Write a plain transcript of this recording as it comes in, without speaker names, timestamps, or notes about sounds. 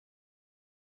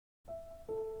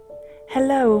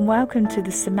Hello and welcome to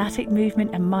the Somatic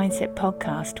Movement and Mindset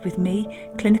podcast with me,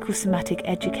 clinical somatic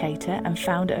educator and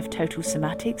founder of Total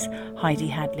Somatics, Heidi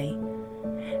Hadley.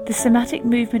 The Somatic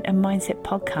Movement and Mindset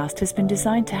podcast has been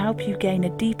designed to help you gain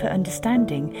a deeper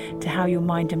understanding to how your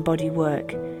mind and body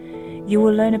work. You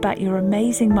will learn about your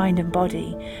amazing mind and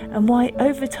body and why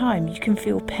over time you can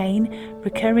feel pain,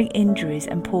 recurring injuries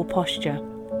and poor posture.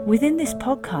 Within this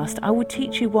podcast, I will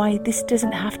teach you why this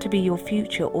doesn't have to be your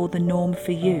future or the norm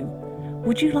for you.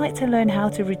 Would you like to learn how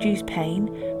to reduce pain,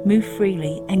 move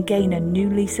freely, and gain a new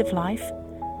lease of life?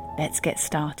 Let's get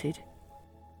started.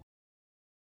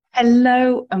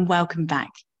 Hello and welcome back.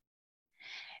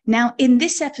 Now, in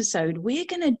this episode, we're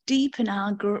going to deepen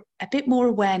a bit more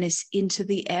awareness into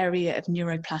the area of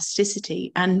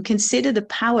neuroplasticity and consider the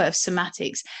power of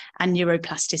somatics and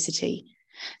neuroplasticity.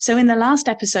 So in the last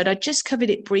episode, I just covered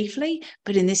it briefly,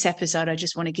 but in this episode, I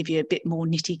just want to give you a bit more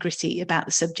nitty-gritty about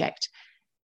the subject.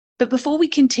 But before we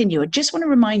continue, I just want to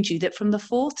remind you that from the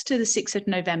 4th to the 6th of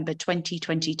November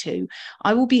 2022,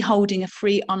 I will be holding a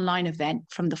free online event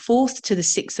from the 4th to the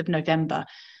 6th of November.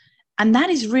 And that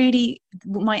is really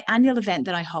my annual event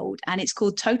that I hold, and it's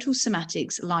called Total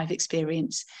Somatics Live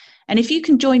Experience. And if you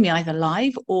can join me either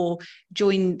live or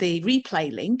join the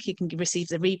replay link, you can receive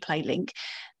the replay link,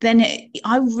 then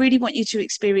I really want you to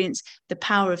experience the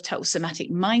power of total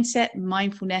somatic mindset,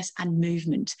 mindfulness, and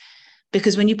movement.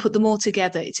 Because when you put them all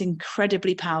together, it's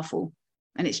incredibly powerful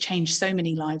and it's changed so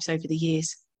many lives over the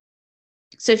years.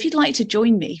 So if you'd like to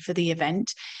join me for the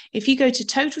event, if you go to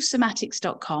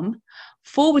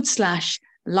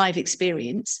totalsomatics.com/live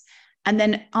experience, and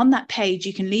then on that page,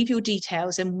 you can leave your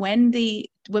details. And when we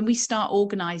start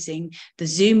organizing the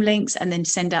Zoom links and then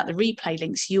send out the replay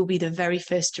links, you'll be the very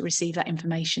first to receive that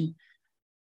information.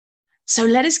 So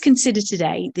let us consider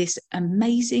today this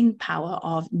amazing power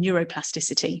of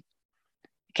neuroplasticity.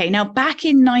 Okay, now back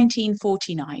in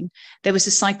 1949, there was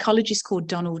a psychologist called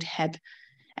Donald Hebb,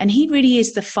 and he really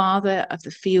is the father of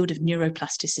the field of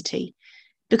neuroplasticity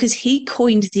because he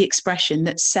coined the expression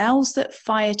that cells that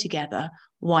fire together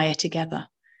wire together.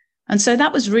 And so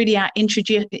that was really our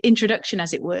introduction,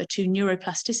 as it were, to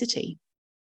neuroplasticity.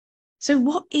 So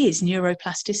what is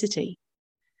neuroplasticity?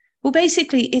 Well,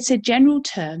 basically, it's a general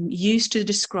term used to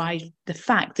describe the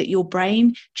fact that your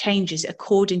brain changes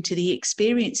according to the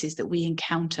experiences that we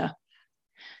encounter.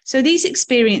 So these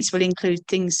experiences will include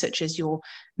things such as your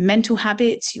mental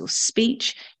habits, your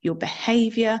speech, your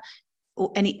behavior,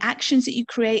 or any actions that you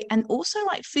create, and also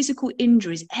like physical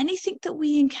injuries. Anything that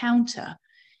we encounter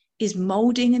is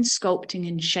molding and sculpting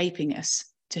and shaping us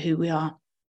to who we are.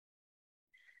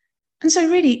 And so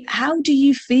really, how do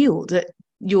you feel that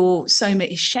your soma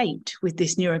is shaped with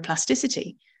this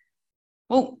neuroplasticity?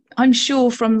 Well, I'm sure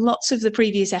from lots of the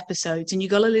previous episodes, and you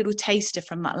got a little taster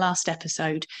from that last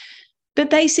episode,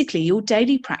 but basically your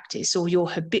daily practice or your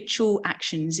habitual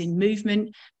actions in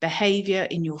movement, behavior,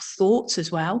 in your thoughts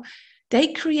as well,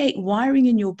 they create wiring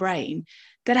in your brain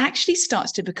that actually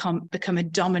starts to become a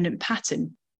dominant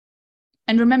pattern.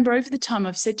 And remember, over the time,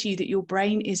 I've said to you that your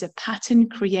brain is a pattern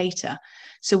creator.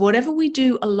 So whatever we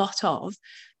do a lot of,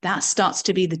 that starts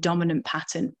to be the dominant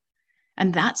pattern.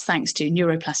 And that's thanks to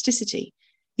neuroplasticity.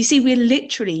 You see, we're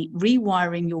literally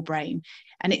rewiring your brain.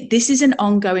 And this is an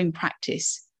ongoing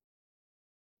practice.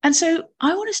 And so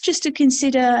I want us just to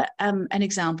consider an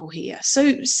example here.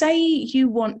 So say you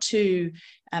want to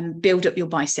build up your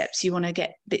biceps. You want to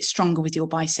get a bit stronger with your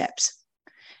biceps.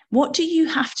 What do you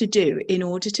have to do in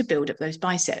order to build up those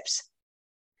biceps?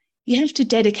 You have to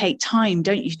dedicate time,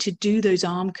 don't you, to do those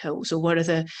arm curls or what are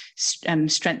the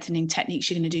strengthening techniques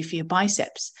you're going to do for your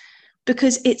biceps?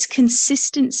 Because it's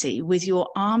consistency with your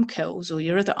arm curls or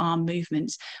your other arm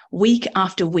movements week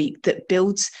after week that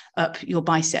builds up your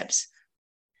biceps.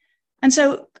 And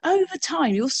so over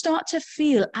time, you'll start to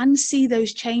feel and see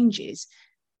those changes.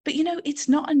 But, you know, it's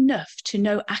not enough to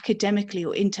know academically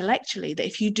or intellectually that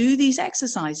if you do these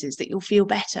exercises that you'll feel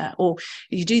better, or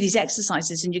you do these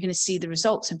exercises and you're going to see the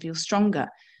results and feel stronger.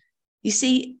 You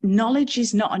see, knowledge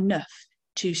is not enough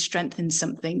to strengthen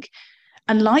something.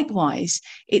 And likewise,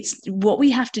 it's what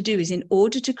we have to do is in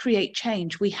order to create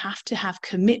change, we have to have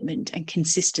commitment and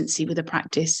consistency with the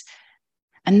practice.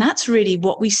 And that's really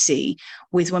what we see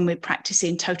with when we're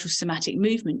practicing total somatic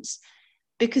movements.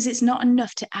 Because it's not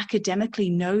enough to academically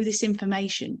know this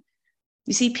information.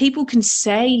 You see, people can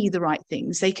say the right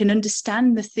things, they can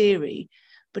understand the theory,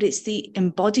 but it's the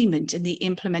embodiment and the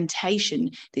implementation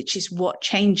that is what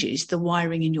changes the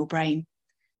wiring in your brain.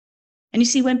 And you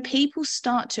see, when people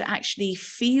start to actually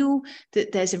feel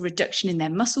that there's a reduction in their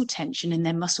muscle tension and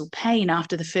their muscle pain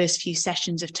after the first few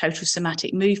sessions of total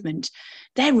somatic movement,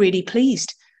 they're really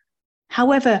pleased.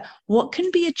 However, what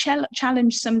can be a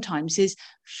challenge sometimes is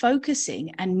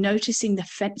focusing and noticing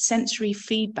the sensory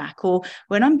feedback, or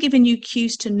when I'm giving you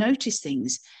cues to notice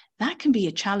things, that can be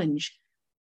a challenge.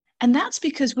 And that's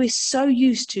because we're so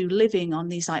used to living on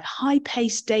these like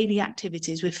high-paced daily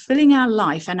activities. We're filling our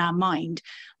life and our mind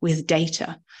with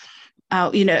data.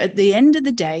 At the end of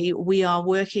the day, we are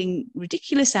working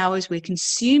ridiculous hours. We're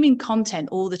consuming content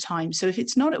all the time. So if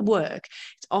it's not at work,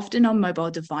 it's often on mobile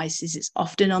devices. It's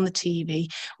often on the TV.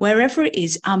 Wherever it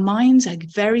is, our minds are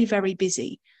very, very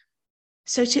busy.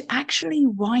 So to actually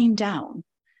wind down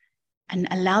and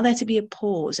allow there to be a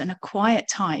pause and a quiet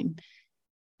time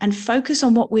and focus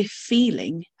on what we're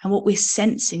feeling and what we're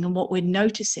sensing and what we're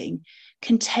noticing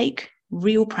can take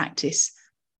real practice.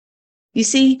 You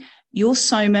see, your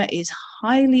soma is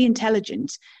highly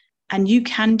intelligent and you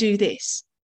can do this.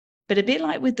 But a bit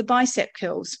like with the bicep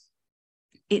curls,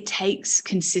 it takes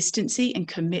consistency and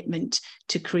commitment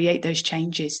to create those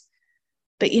changes.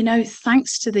 But,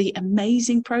 thanks to the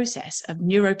amazing process of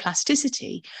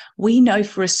neuroplasticity, we know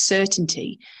for a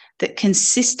certainty that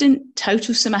consistent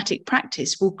total somatic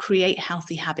practice will create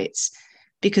healthy habits.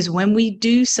 Because when we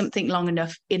do something long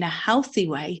enough in a healthy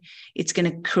way, it's going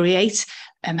to create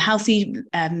healthy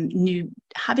new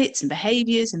habits and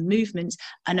behaviors and movements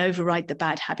and override the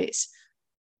bad habits.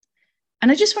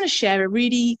 And I just want to share a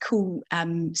really cool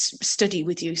study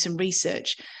with you, some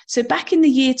research. So back in the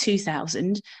year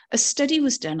 2000, a study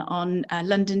was done on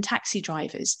London taxi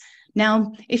drivers.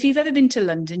 Now, if you've ever been to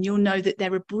London, you'll know that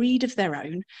they're a breed of their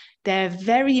own. They're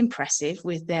very impressive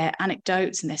with their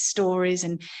anecdotes and their stories.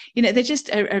 And, they're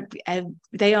just,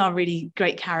 they are really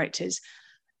great characters.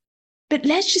 But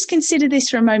let's just consider this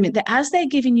for a moment, that as they're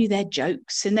giving you their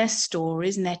jokes and their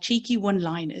stories and their cheeky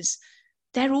one-liners,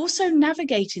 they're also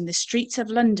navigating the streets of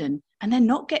London, and they're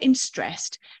not getting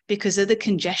stressed because of the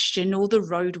congestion or the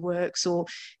roadworks or,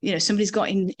 somebody's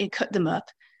cut them up.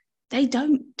 They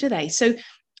don't, do they? So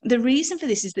the reason for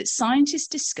this is that scientists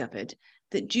discovered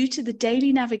that due to the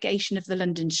daily navigation of the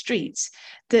London streets,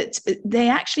 that they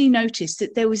actually noticed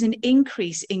that there was an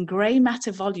increase in grey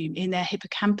matter volume in their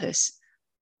hippocampus.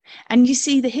 And you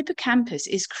see, the hippocampus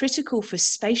is critical for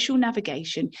spatial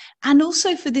navigation and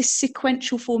also for this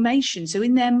sequential formation. So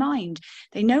in their mind,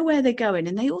 they know where they're going,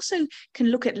 and they also can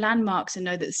look at landmarks and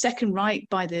know that the second right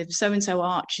by the so-and-so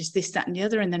arch is this, that, and the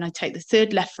other. And then I take the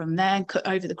third left from there and cut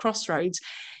over the crossroads.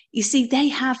 You see, they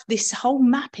have this whole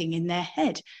mapping in their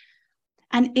head.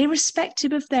 And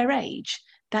irrespective of their age,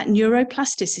 that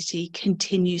neuroplasticity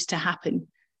continues to happen.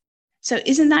 So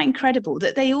isn't that incredible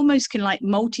that they almost can like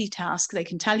multitask? They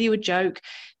can tell you a joke,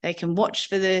 they can watch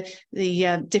for the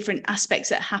different aspects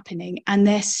that are happening, and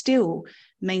they're still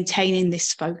maintaining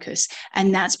this focus.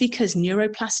 And that's because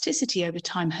neuroplasticity over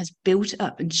time has built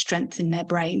up and strengthened their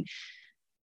brain.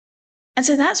 And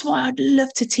so that's why I'd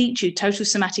love to teach you total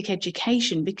somatic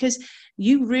education, because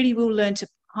you really will learn to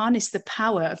harness the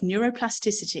power of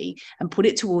neuroplasticity and put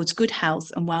it towards good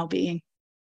health and well-being.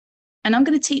 And I'm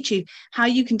going to teach you how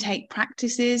you can take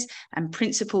practices and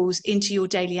principles into your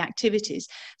daily activities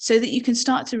so that you can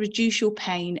start to reduce your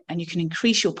pain and you can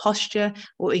increase your posture,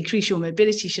 or increase your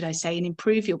mobility, should I say, and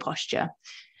improve your posture.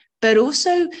 But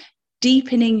also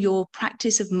deepening your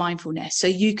practice of mindfulness so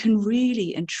you can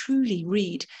really and truly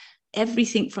read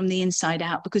everything from the inside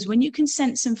out. Because when you can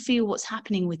sense and feel what's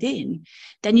happening within,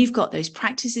 then you've got those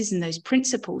practices and those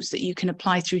principles that you can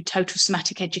apply through total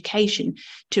somatic education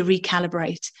to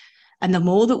recalibrate. And the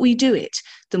more that we do it,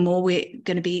 the more we're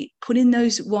going to be putting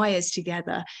those wires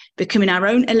together, becoming our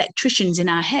own electricians in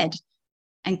our head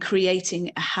and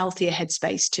creating a healthier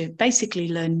headspace to basically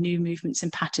learn new movements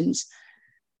and patterns.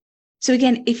 So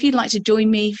again, if you'd like to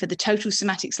join me for the Total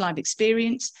Somatics live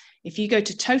experience, if you go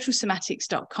to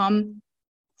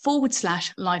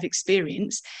totalsomatics.com/live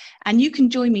experience, and you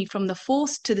can join me from the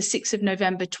 4th to the 6th of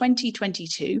November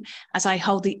 2022 as I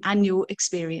hold the annual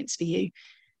experience for you.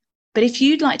 But if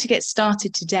you'd like to get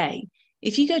started today,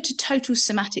 if you go to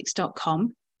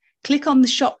totalsomatics.com, click on the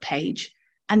shop page,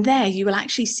 and there you will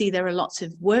actually see there are lots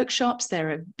of workshops,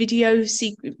 there are video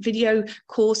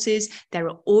courses, there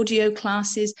are audio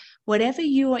classes, whatever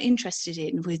you are interested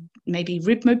in with maybe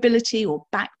rib mobility or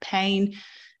back pain,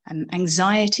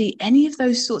 anxiety, any of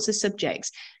those sorts of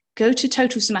subjects. Go to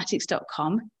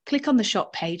totalsomatics.com, click on the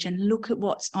shop page and look at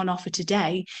what's on offer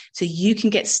today so you can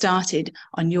get started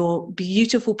on your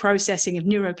beautiful processing of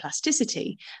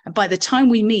neuroplasticity. And by the time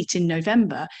we meet in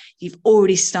November, you've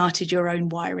already started your own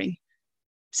wiring.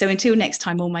 So until next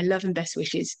time, all my love and best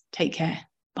wishes. Take care.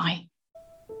 Bye.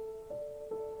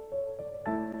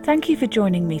 Thank you for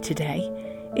joining me today.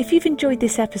 If you've enjoyed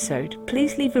this episode,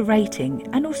 please leave a rating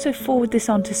and also forward this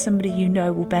on to somebody you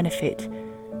know will benefit.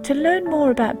 To learn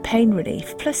more about pain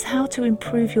relief, plus how to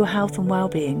improve your health and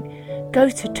well-being, go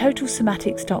to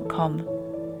totalsomatics.com.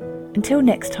 Until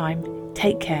next time,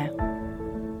 take care.